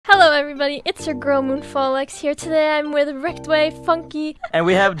everybody, it's your girl Moonfallx here. Today I'm with Richtway, Funky, and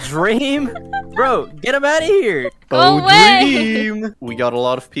we have Dream. Bro, get him out of here. Go away. Dream. We got a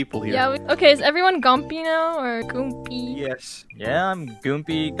lot of people here. Yeah. Okay, is everyone Gompy now or Gompy? Yes. Yeah, I'm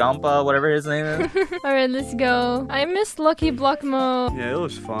Goompy, Gompa, whatever his name is. Alright, let's go. I missed Lucky Block Mode. Yeah, it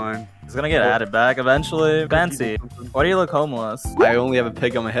was fun. He's gonna get added back eventually. Fancy. Why do you look homeless? I only have a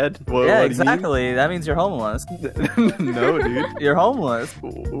pig on my head. Yeah, exactly. That means you're homeless. No, dude. You're homeless.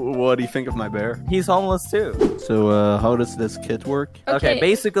 What do you think of my bear? He's homeless too. So, how does this kit work? Okay,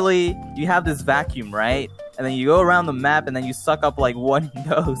 basically, you have this vacuum, right? And then you go around the map and then you suck up like one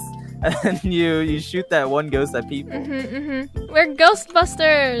ghost. And then you shoot that one ghost at people. We're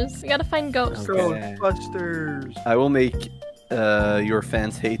Ghostbusters. We gotta find ghosts. Okay. Ghostbusters. I will make your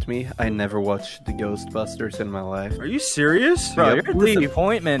fans hate me. I never watched the Ghostbusters in my life. Are you serious? Bro, Yep. you're a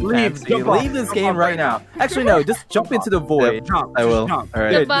disappointment, Fancy. Jump off. Leave this Jump game off right now. Actually, no, just jump into the void. Jump. I will. Jump. All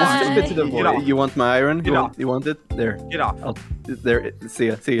right. Good, just jump Bye. into the Get off. void. You want my iron? Get off. You want it? There. Get off. There. See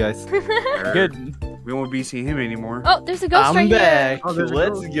ya. See you guys. Good. We won't be seeing him anymore. Oh, there's a ghost I'm right back. here. Oh, there's a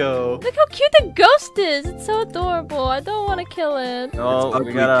Let's ghost. go. Look how cute the ghost is. It's so adorable. I don't want to kill it. Oh, It's we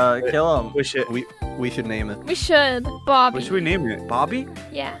ugly. gotta kill him. Wish it. We should name it. We should. Bobby. What should we name it? Bobby?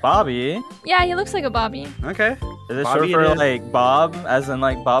 Yeah. Bobby? Yeah, he looks like a Bobby. Okay. Is it Bobby short it for is. like Bob, as in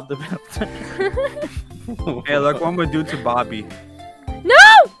like Bob the Builder? Hey, look what I'm gonna do to Bobby. No!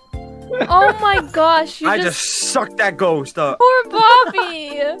 Oh my gosh. You I just sucked that ghost up. Poor Bobby.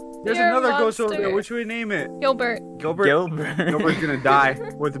 There's You're a another ghost over monster. there. What should we name it? Gilbert. Gilbert? Gilbert. Gilbert's gonna die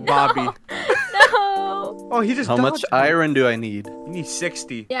with Bobby. No. Oh, he just How much dodged. iron do I need? You need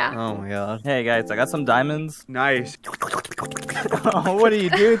 60. Yeah. Oh my god. Hey guys, I got some diamonds. Nice. Oh, what are you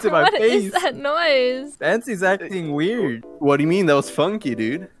doing to my What face? is that noise? Fancy's acting weird. What do you mean? That was funky,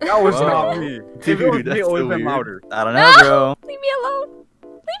 dude. That was Whoa. not me. Dude, If it was that's me, it would so have been weird. louder. I don't know, No! bro. Leave me alone.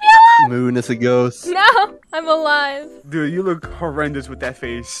 Leave me Moon is a ghost. alone. No, I'm alive. Dude, you look horrendous with that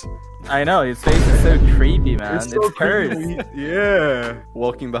face. I know, his face is so creepy, man. It's, so cursed. creepy. Yeah.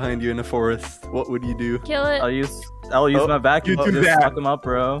 Walking behind you in the forest. What would you do? Kill it. I'll use my vacuum you to do just that. suck him up,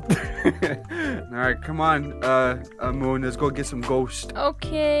 bro. Alright, come on, Moon, let's go get some ghosts.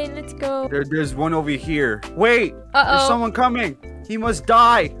 Okay, let's go. There's one over here. Wait! There's Uh-oh. someone coming! He must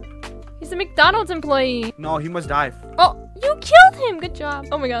die! He's a McDonald's employee. No, he must die. Oh, you killed him. Good job.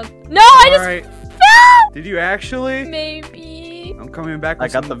 Oh my god. No, I just Alright. fell. Did you actually? Maybe. I'm coming back I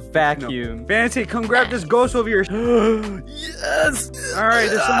with got the some- vacuum. No. Fancy, come grab this ghost over here. Yes! Alright,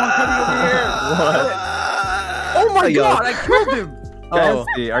 there's someone coming over here. What? Oh my I god, got- I killed him! Oh,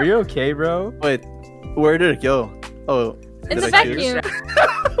 Fancy, are you okay, bro? wait. Where did it go? Oh. In did the I kill it?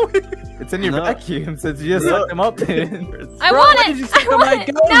 vacuum. It's in your No. vacuum since you just No. sucked him up, dude. I Bro, want why it. did you suck I up my want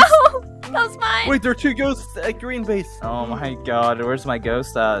it. ghost? No, that was mine. Wait, there are two ghosts at green base. Oh my god, where's my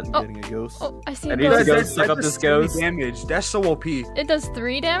ghost at? I'm getting a ghost. Oh, I see I a need to ghost. go suck up does this 70 ghost. damage. That's so OP. It does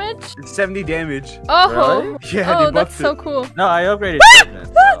 3 damage. It's 70 damage. Oh, Really? Yeah, oh, they that's buffed so it. cool. No, I upgraded sharpness.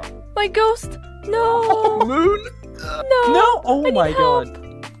 So. My ghost. No. Moon! No. No! Oh I need my help. god.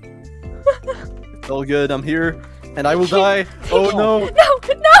 It's all good. I'm here. And I will die. Oh no. No,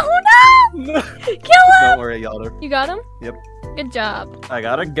 no, no. Kill Don't him. worry, I got her. You got him? Yep. Good job. I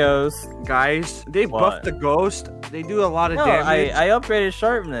got a ghost. Guys, they What? buffed the ghost. They do a lot of No, damage. I upgraded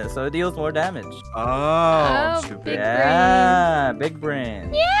sharpness, so it deals more damage. Oh, Oh, stupid. big Yeah, big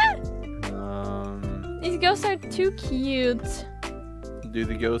brain. Yeah. Um, These ghosts are too cute. do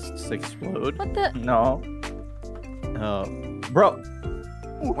the ghosts explode? What the? No. Oh. Bro,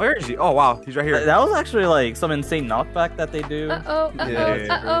 Where is he? Oh, wow. He's right here. that was actually like some insane knockback that they do. Uh-oh, uh-oh, Yeah.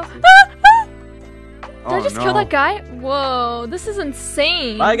 uh-oh. Did Oh, I just no. kill that guy? Whoa, this is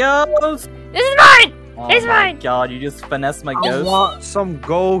insane. My ghost! This is mine! Oh It's my mine! god, you just finessed my I ghost? want some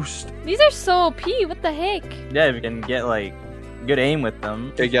ghost. These are so OP, what the heck? Yeah, if you can get like good aim with them.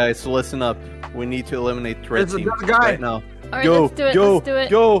 Okay, guys, listen up. We need to eliminate red There's team another guy. right now. Alright, Go, let's do it, go, let's do it.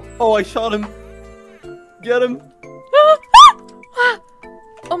 go! Oh, I shot him. Get him.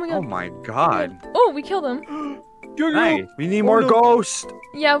 Oh my Oh god. my god. Oh, we killed him. Go, go. Nice. We need Oh, more no. ghosts.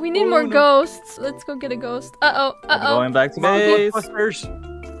 Yeah, we need Oh, more no. ghosts. Let's go get a ghost. Uh-oh, I'm uh-oh. going back to Come on, base. Ghostbusters.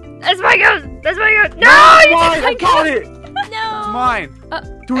 That's my ghost! That's my ghost! No! Mine, You took I my got ghost! it. No! It's mine.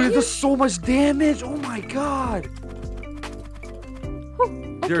 Dude, are it you- does so much damage. Oh my god.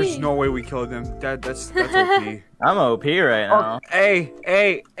 Whew, There's okay. no way we killed him. That's OP. I'm OP right Oh, now. hey,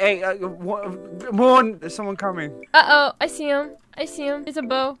 Moon, there's someone coming. Uh-oh, I see him. I see him. It's a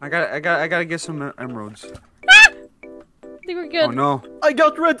bow. I gotta get some emeralds. I think we're good. Oh no. I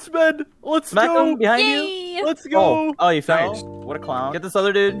got red sped. Let's Smack go. him behind you. Yay! Let's go. Oh, you fell? Nice. What a clown. Get this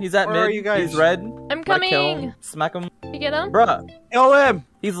other dude. He's at Where are mid. you guys? He's red. I'm Gotta kill coming. him. Smack him. You get him? Bruh. Kill him.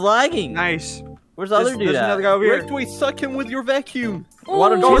 He's lagging. Nice. Where's the other dude There's at? another guy over here. Rectway, suck him with your vacuum. Why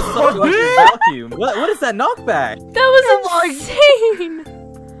don't Ooh, you suck like a vacuum? What is that knockback? that was insane.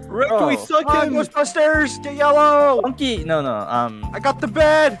 Rectway, Oh. suck Come on, him. Ghostbusters, get yellow. Funky. No. I got the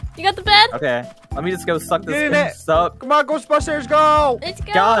bed. You got the bed? Okay. Let me just go suck this Get in thing it. up. Come on, Ghostbusters, go. Let's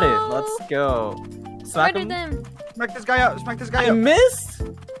go. Got it. Let's go. Smack Murder him. them. Smack this guy up. Smack this guy I up. missed.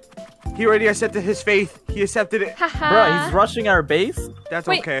 He already accepted his faith. He accepted it. Haha. Bro, he's rushing our base. That's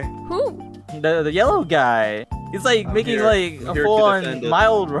Wait. okay. Who? The yellow guy. He's like I'm making here. like I'm a here to full-on defend it.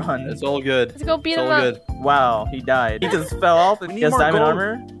 mild run. It's all good. Let's go beat It's him all up. good. Wow, he died. He just fell off. We He need has more diamond gold.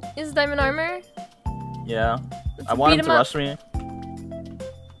 armor. Is diamond armor? Yeah. Let's I want beat him to up. rush me.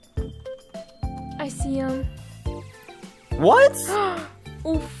 I see him. What?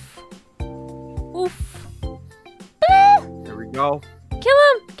 Oof. Oof. There we go. Kill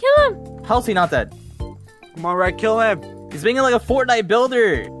him! Kill him! How's he not dead? Come on, Red, kill him. He's being like a Fortnite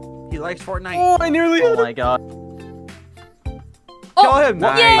builder. He likes Fortnite. Oh, I nearly hit Oh him. my god. Kill him. Yay.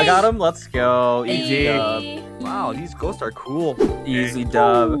 Nice. I got him. Let's go. Easy dub. Hey. Wow, these ghosts are cool. Easy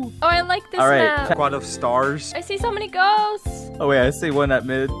dub. Oh, I like this All right. map. Squad of stars. I see so many ghosts. Oh wait, I see one at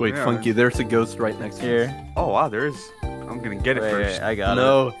mid. Wait, Yeah. Funky, there's a ghost right next to you. Here. Oh wow, there is. I'm gonna get it Wait, first. I got it.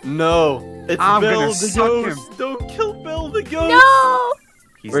 No, no. It's I'm Bell gonna the suck ghost. Don't kill Bell the ghost. No!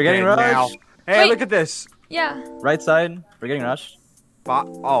 He's We're getting dead now. rushed. Hey, Wait. look at this. Yeah. Right side. We're getting rushed.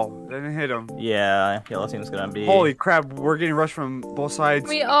 Oh, didn't hit him. Yeah, yellow team's gonna be. Holy crap, we're getting rushed from both sides.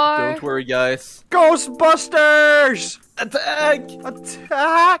 We are. Don't worry, guys. Ghostbusters! Attack!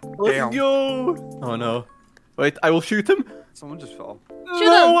 Attack! Let's Damn. go! Oh no. Wait, I will shoot him. Someone just fell. Shoot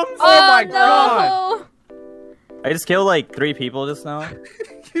no, him. I'm Oh my no! God. I just killed like 3 people just now.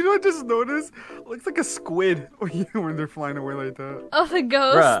 You know what I just noticed? Looks like a squid when they're flying away like that. Oh, the Bruh,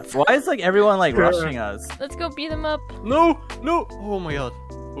 ghost. why is like everyone like rushing us? Let's go beat him up. No, no. Oh my god.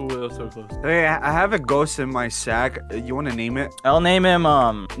 Oh, that was so close. Hey, I have a ghost in my sack. You want to name it? I'll name him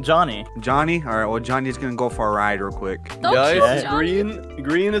Johnny. Johnny? Alright, well, Johnny's gonna go for a ride real quick. Don't Guys, kill Johnny.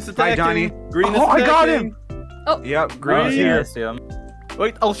 green is attacking. Hi, Johnny. Green is Oh, I attacking. got him! Oh. Yep, Oh, green's yeah, I here. see him.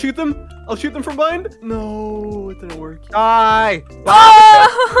 Wait, I'll shoot them. I'll shoot them from behind. No, it didn't work. Die!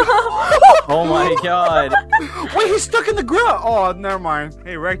 Oh! Oh my god. Wait, he's stuck in the ground! Oh, never mind.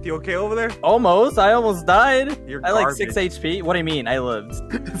 Hey, Rect, you okay over there? Almost. I almost died. You're I like garbage. 6 HP. What do you mean? I lived.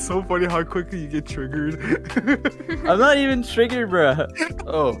 It's so funny how quickly you get triggered. I'm not even triggered, bruh.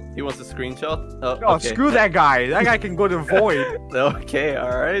 Oh, he wants a screenshot? Oh, Oh, okay. screw that guy. That guy can go to the void. Okay,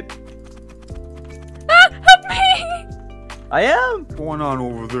 alright. Help me! I am. What's going on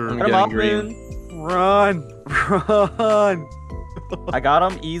over there? I'm Put him getting off, green. man. Run! Run! I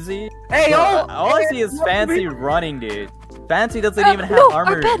got him easy. Hey, Bruh, oh! all I hey, see is what Fancy do running, dude. Fancy doesn't even have no,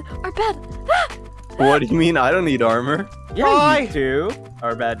 armor. Our bed! Our bed! Ah! What do you mean? I don't need armor. Yeah, Bye. you do.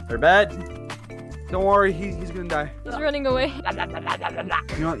 Our bed. Our bed. Don't worry, he's gonna die. He's running away. You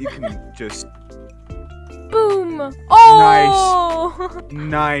know what? You can just... Boom! Oh!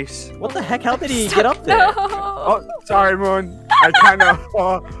 Nice. What the heck? How did he get up there? No! Oh, sorry, Moon. I kind of...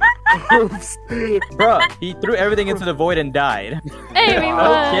 oops. Bruh, he threw everything into the void and died. Hey, we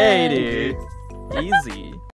won! Okay, dude. Easy.